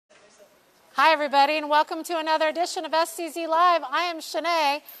Hi everybody, and welcome to another edition of SCZ Live. I am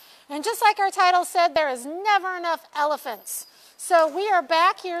Shanae, and just like our title said, there is never enough elephants. So we are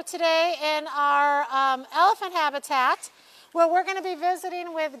back here today in our elephant habitat, where we're going to be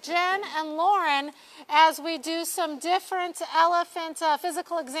visiting with Jen and Lauren as we do some different elephant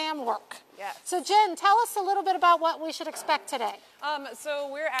physical exam work. Yes. So Jen, tell us a little bit about what we should expect today. So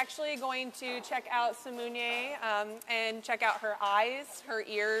we're actually going to check out Simunye and check out her eyes, her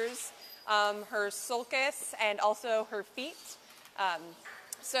ears, her sulcus, and also her feet.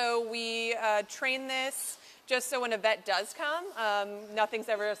 So we train this just so when a vet does come, nothing's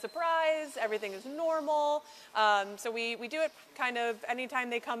ever a surprise, everything is normal. So we do it kind of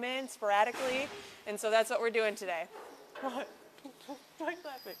anytime they come in, sporadically, and so that's what we're doing today. What? Why are you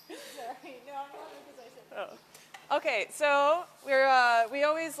laughing? Sorry, no, I'm laughing because I said Oh. Okay, so we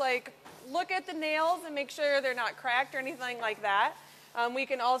always look at the nails and make sure they're not cracked or anything like that. We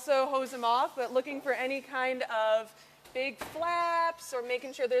can also hose them off, but looking for any kind of big flaps or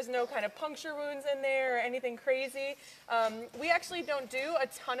making sure there's no kind of puncture wounds in there or anything crazy. We actually don't do a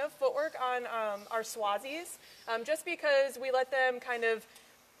ton of footwork on our Swazis, just because we let them kind of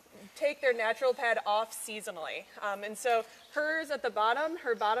take their natural pad off seasonally. And so hers at the bottom,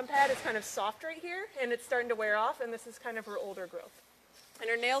 her bottom pad is kind of soft right here, and it's starting to wear off, and this is kind of her older growth. And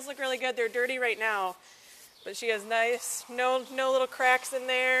her nails look really good. They're dirty right now, but she has nice, no little cracks in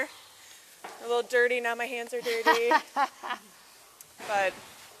there. A little dirty, now my hands are dirty. But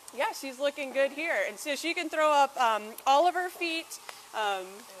yeah, she's looking good here. And so she can throw up all of her feet.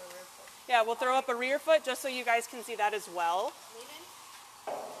 Yeah, we'll throw up a rear foot just so you guys can see that as well.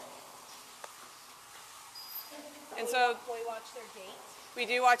 And so we watch their gait. we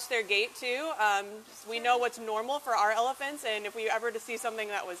do watch their gait too. We know what's normal for our elephants, and if we ever to see something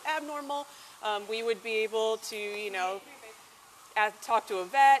that was abnormal, we would be able to, talk to a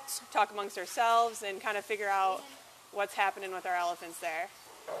vet, talk amongst ourselves, and kind of figure out what's happening with our elephants there.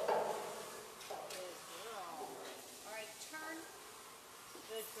 Good girl. All right, turn.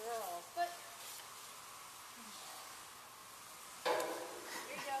 Good girl. Foot.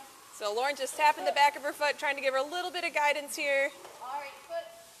 Here you go. So Lauren just tapping the back of her foot, trying to give her a little bit of guidance here, All right, foot.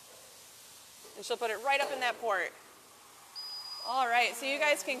 and she'll put it right up in that port. All right, so you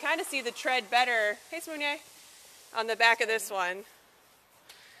guys can kind of see the tread better. Hey, Simunye. On the back of this one.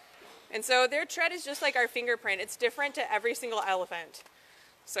 And so their tread is just like our fingerprint. It's different to every single elephant.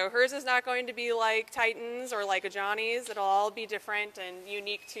 So hers is not going to be like Titan's or like a Johnny's. It'll all be different and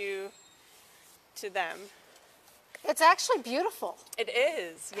unique to them. It's actually beautiful. It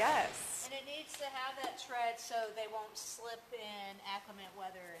is, yes. And it needs to have that tread so they won't slip in acclimate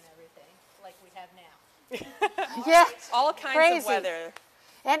weather and everything like we have now. Yeah, All kinds crazy. of weather.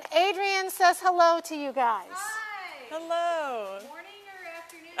 And Adrian says hello to you guys. Hi. Hello. Morning or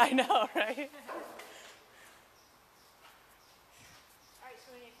afternoon? I know, right? All right,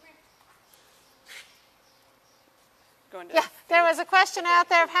 so when you come here. Going to Yeah, there was a question out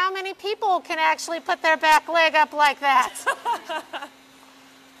there of how many people can actually put their back leg up like that.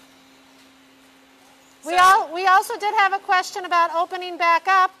 We also did have a question about opening back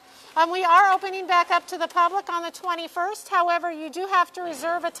up. We are opening back up to the public on the 21st. However, you do have to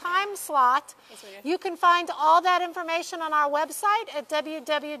reserve a time slot. You can find all that information on our website at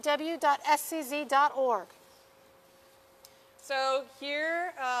www.scz.org. So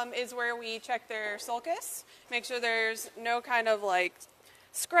here is where we check their sulcus, make sure there's no kind of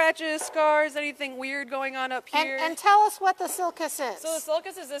scratches, scars, anything weird going on up here. And tell us what the sulcus is. So the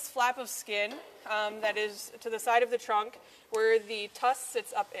sulcus is this flap of skin that is to the side of the trunk where the tusk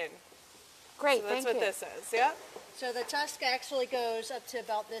sits up in. Great, So that's thank what you. this is, yeah? So the tusk actually goes up to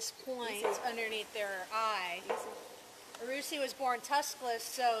about this point underneath their eye. Arusi was born tuskless,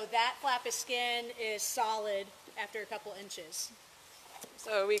 so that flap of skin is solid after a couple inches.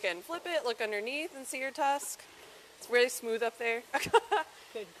 So we can flip it, look underneath and see your tusk. It's really smooth up there.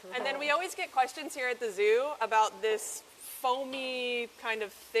 Good girl. And then we always get questions here at the zoo about this foamy, kind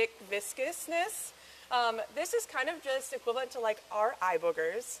of thick viscousness. This is kind of just equivalent to our eye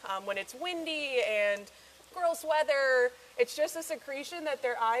boogers. When it's windy and gross weather, it's just a secretion that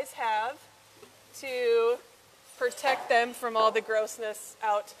their eyes have to protect them from all the grossness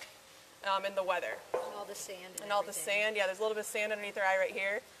out in the weather. And all the sand. And all the sand, yeah, there's a little bit of sand underneath their eye right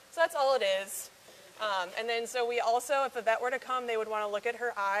here. So that's all it is. And then so we also, if a vet were to come, they would want to look at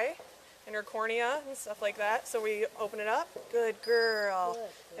her eye and her cornea and stuff like that. So we open it up. Good girl.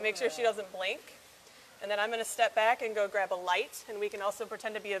 And make sure she doesn't blink. And then I'm going to step back and go grab a light, and we can also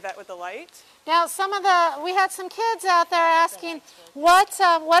pretend to be a vet with the light. Now, we had some kids out there asking, what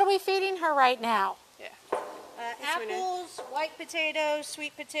are we feeding her right now? Yeah. Apples, white potato,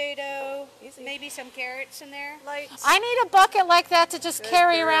 sweet potato, Easy. maybe some carrots in there. Light. I need a bucket like that to just Good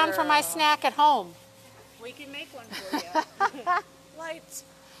carry around for my girl. snack at home. We can make one for you. Light.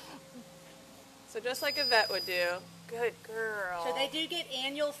 So just like a vet would do. Good girl. So they do get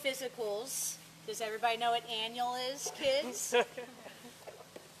annual physicals. Does everybody know what annual is, kids?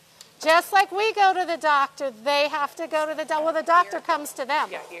 Just like we go to the doctor, they have to go to the doctor. Well, the doctor comes to them.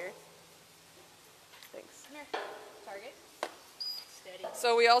 Yeah, here. Thanks. Come here. Target. Steady.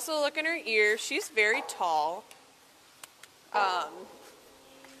 So we also look in her ear. She's very tall.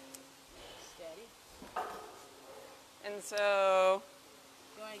 Steady. And so,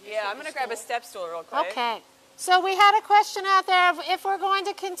 You wanna just yeah, hit I'm the going to grab a stool? step stool real quick. Okay. So we had a question out there of if we're going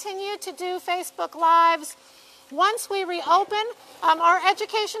to continue to do Facebook Lives once we reopen. Our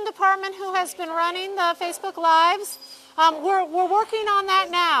education department, who has been running the Facebook Lives, we're working on that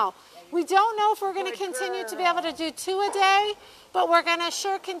now. We don't know if we're going to continue to be able to do 2 a day, but we're going to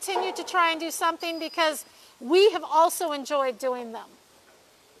sure continue to try and do something because we have also enjoyed doing them.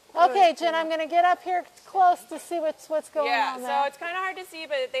 Okay, Jen, I'm going to get up here close to see what's going Yeah, on so there. it's kind of hard to see,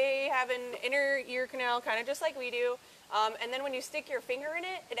 but they have an inner ear canal, kind of just like we do. And then when you stick your finger in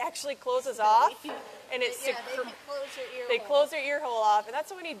it, it actually closes off, and it Yeah, they can close their ear they hole. close their ear hole off, and that's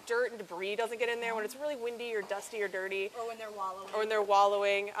so any dirt and debris doesn't get in there when it's really windy or dusty or dirty, Or when they're wallowing. or when they're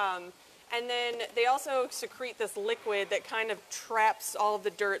wallowing. And then they also secrete this liquid that kind of traps all of the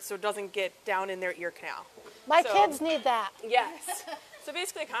dirt so it doesn't get down in their ear canal. My so- kids need that. Yes. So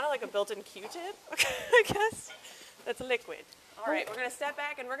basically kind of like a built-in Q-tip, I guess. That's a liquid. All right, we're going to step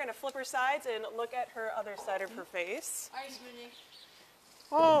back and we're going to flip her sides and look at her other side of her face. All right, Smoothie.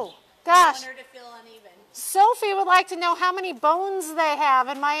 Oh, I gosh. want her to feel uneven. Sophie would like to know how many bones they have,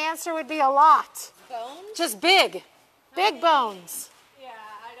 and my answer would be a lot. Bones? Just big. Big bones. Yeah,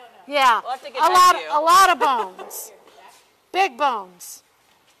 I don't know. Yeah. We'll have to get a back lot to you. a lot of bones. Big bones.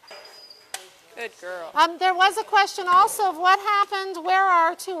 Good girl. There was a question also of what happened, where are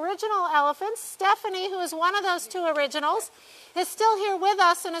our 2 original elephants? Stephanie, who is one of those 2 originals, is still here with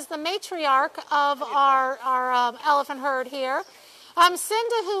us and is the matriarch of our elephant herd here.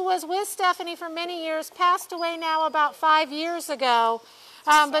 Cinda, who was with Stephanie for many years, passed away now about 5 years ago.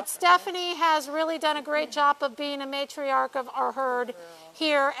 But Stephanie has really done a great job of being a matriarch of our herd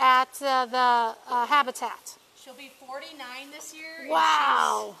here at the habitat. She'll be 49 this year. and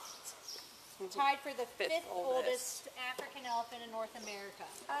Wow. she's tied for the Fifth fifth oldest. oldest African elephant in North America.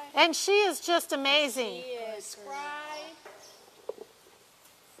 And she is just amazing. She is spry.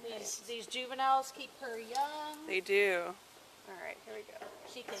 These juveniles keep her young. They do. All right, here we go.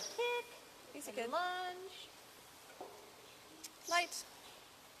 She can kick Easy, and kid. lunge. Light.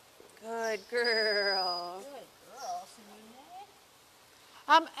 Good girl. Good girl,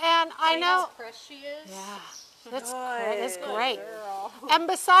 Simone. And I See know. how pressed she is? Yeah, that's Good. great. Girl. And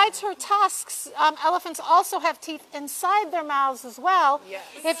besides her tusks, elephants also have teeth inside their mouths as well. Yes.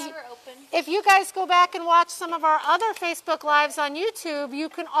 If Have you, her open. if you guys go back and watch some of our other Facebook Lives on YouTube, you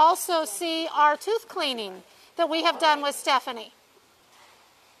can also see our tooth cleaning that we have done with Stephanie.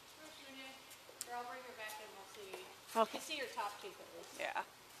 Here, I'll bring her back and we'll see. Okay. You can see her top teeth at least. Yeah.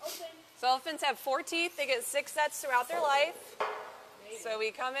 Open. So elephants have 4 teeth. They get 6 sets throughout their life. So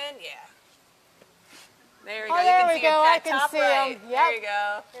we come in, yeah. There we go. Oh, You there can we see go. it, I that can top see right. 'em. There Yep. you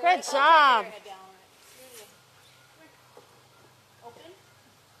go. Here, Good I'll take job. your head down on it. Open.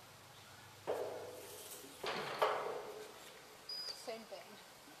 Same thing.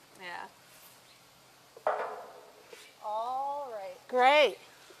 Yeah. All right. Great.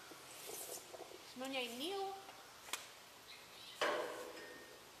 Simone, kneel.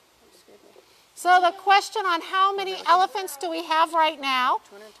 So the question on how many elephants do we have right now?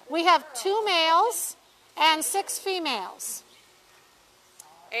 We have 2 males and 6 females.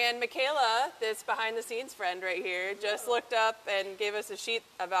 And Michaela, this behind-the-scenes friend right here, just looked up and gave us a sheet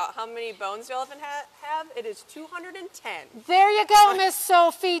about how many bones the elephant have. It is 210. There you go, Miss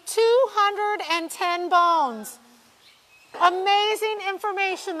Sophie. 210 bones. Amazing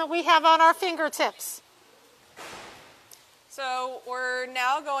information that we have on our fingertips. So we're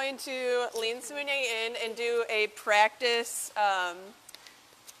now going to lean Simone in and do a practice, oh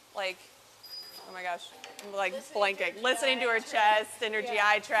my gosh, I'm like blanking. Listening to her chest and her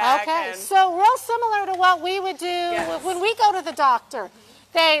GI tract. Okay, And so real similar to what we would do Yes. when we go to the doctor.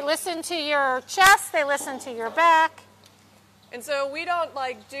 They listen to your chest, they listen to your back. And so we don't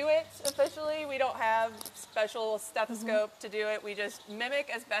do it officially. We don't have special stethoscope to do it. We just mimic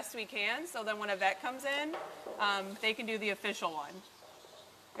as best we can. So then when a vet comes in, they can do the official one.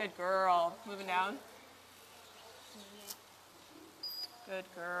 Good girl. Moving down. Good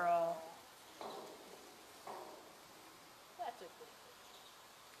girl.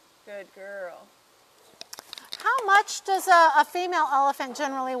 Good girl. How much does a female elephant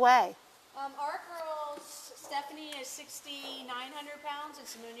generally weigh? Our girls, Stephanie is 6,900 pounds and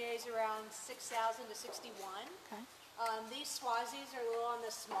Samunier is around 6,000 to 61. Okay. These Swazis are a little on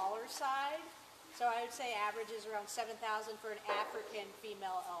the smaller side, so I would say average is around 7,000 for an African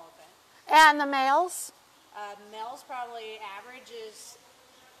female elephant. And the males? Males probably average is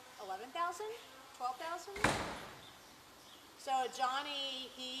 11,000, 12,000. So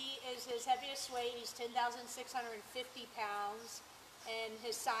Johnny, he is his heaviest weight. He's 10,650 pounds, and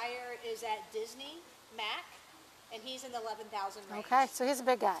his sire is at Disney Mac, and he's in the 11,000 range. Okay, so he's a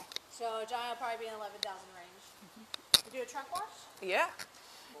big guy. So Johnny will probably be in the 11,000 range. Do a trunk wash? Yeah.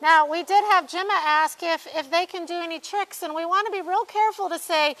 Now, we did have Gemma ask if they can do any tricks, and we want to be real careful to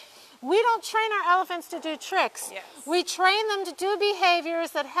say we don't train our elephants to do tricks. Yes. We train them to do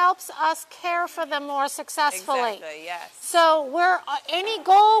behaviors that helps us care for them more successfully. Exactly, yes. So any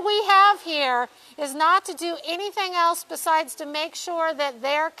goal we have here is not to do anything else besides to make sure that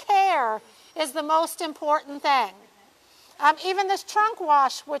their care is the most important thing. Even this trunk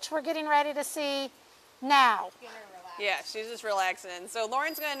wash, which we're getting ready to see now. Yeah, she's just relaxing. So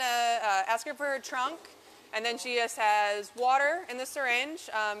Lauren's going to ask her for her trunk, and then she just has water in the syringe,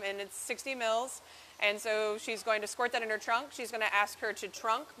 and it's 60 mils. And so she's going to squirt that in her trunk. She's going to ask her to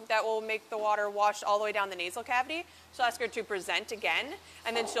trunk. That will make the water wash all the way down the nasal cavity. She'll ask her to present again,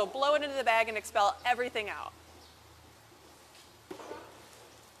 and then she'll blow it into the bag and expel everything out.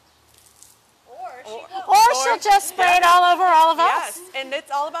 Or she'll just spray it all over all of us. Yes, and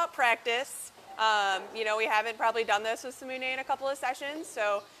it's all about practice. You know, we haven't probably done this with Samune in a couple of sessions,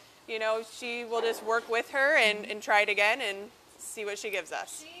 so, you know, she will just work with her and try it again and see what she gives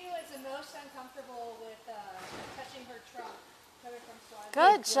us. She was the most uncomfortable with touching her trunk coming from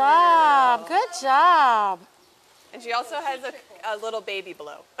Swaziland. Good job, good job. And she also has a little baby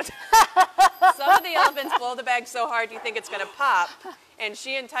blow. Some of the elephants blow the bag so hard you think it's going to pop, and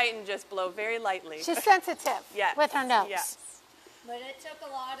she and Titan just blow very lightly. She's sensitive with her nose. Yes. But it took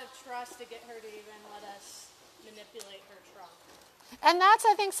a lot of trust to get her to even let us manipulate her trunk. And that's,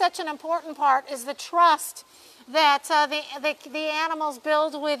 I think, such an important part is the trust that the animals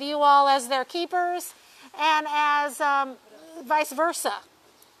build with you all as their keepers and as vice versa.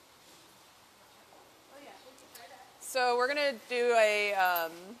 So we're going to do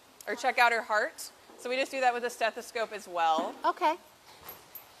or check out her heart. So we just do that with a stethoscope as well. Okay.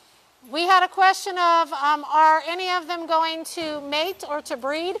 We had a question of, are any of them going to mate or to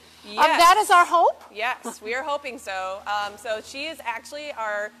breed? Yes. That is our hope. Yes, we are hoping so. So she is actually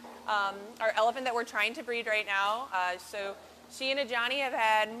our elephant that we're trying to breed right now. So she and Ajani have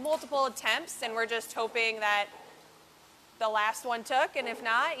had multiple attempts, and we're just hoping that the last one took. And if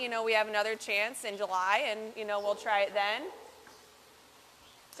not, you know, we have another chance in July, and, you know, we'll try it then.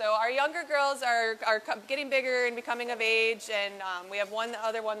 So our younger girls are getting bigger and becoming of age, and we have one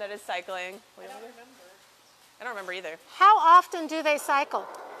other one that is cycling. I don't remember either. How often do they cycle?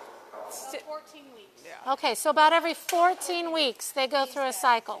 14 weeks. Yeah. Okay, so about every 14 weeks they go through a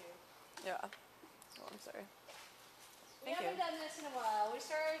cycle. Yeah. Oh, I'm sorry. We haven't done this in a while. We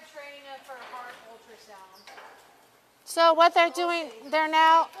started training up for heart ultrasound. So what they're doing,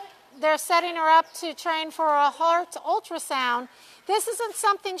 they're setting her up to train for a heart ultrasound. This isn't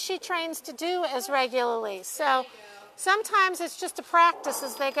something she trains to do as regularly. So sometimes it's just a practice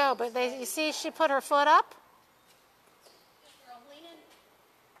as they go. But you see she put her foot up.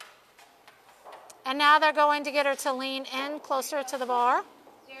 And now they're going to get her to lean in closer to the bar.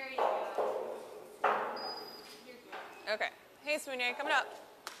 There you go. Okay. Hey, Swooney, coming up.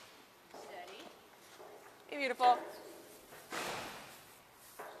 Steady. Hey, beautiful.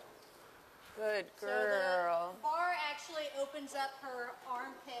 Good girl. So the bar actually opens up her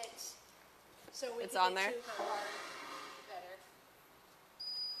armpits so we It's can on get there? to her heart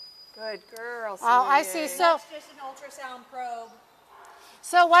better. Good girl, Oh, I Swooney. see. So That's just an ultrasound probe.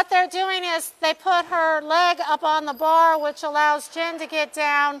 So what they're doing is they put her leg up on the bar, which allows Jen to get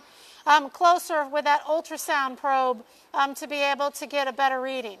down closer with that ultrasound probe to be able to get a better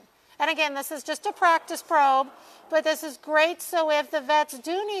reading. And again, this is just a practice probe, but this is great so if the vets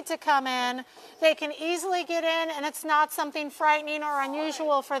do need to come in, they can easily get in, and it's not something frightening or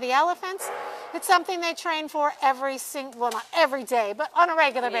unusual for the elephants. It's something they train for well, not every day, but on a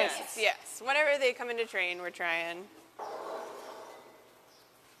regular basis. Yes. Whenever they come in to train, we're trying.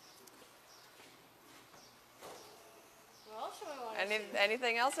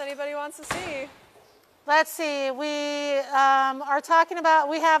 Anything else anybody wants to see? Let's see, we are talking about,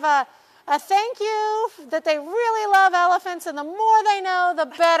 we have a thank you that they really love elephants, and the more they know, the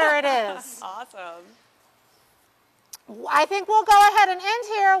better it is. Awesome. I think we'll go ahead and end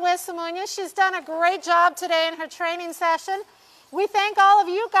here with Samunia. She's done a great job today in her training session. We thank all of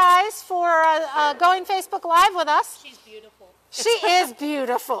you guys for going Facebook Live with us. She's beautiful. She is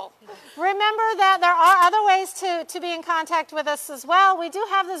beautiful. Remember that there are other ways to be in contact with us as well. We do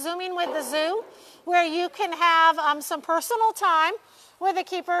have the Zooming with the Zoo, where you can have some personal time with the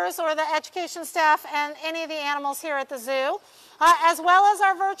keepers or the education staff and any of the animals here at the zoo, as well as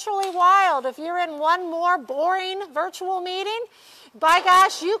our Virtually Wild. If you're in one more boring virtual meeting, by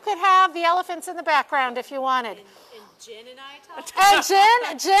gosh, you could have the elephants in the background if you wanted. And Jen and I talked.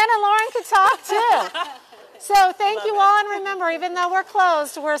 And Jen and Lauren could talk too. So thank you all, and remember, even though we're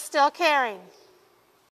closed, we're still caring.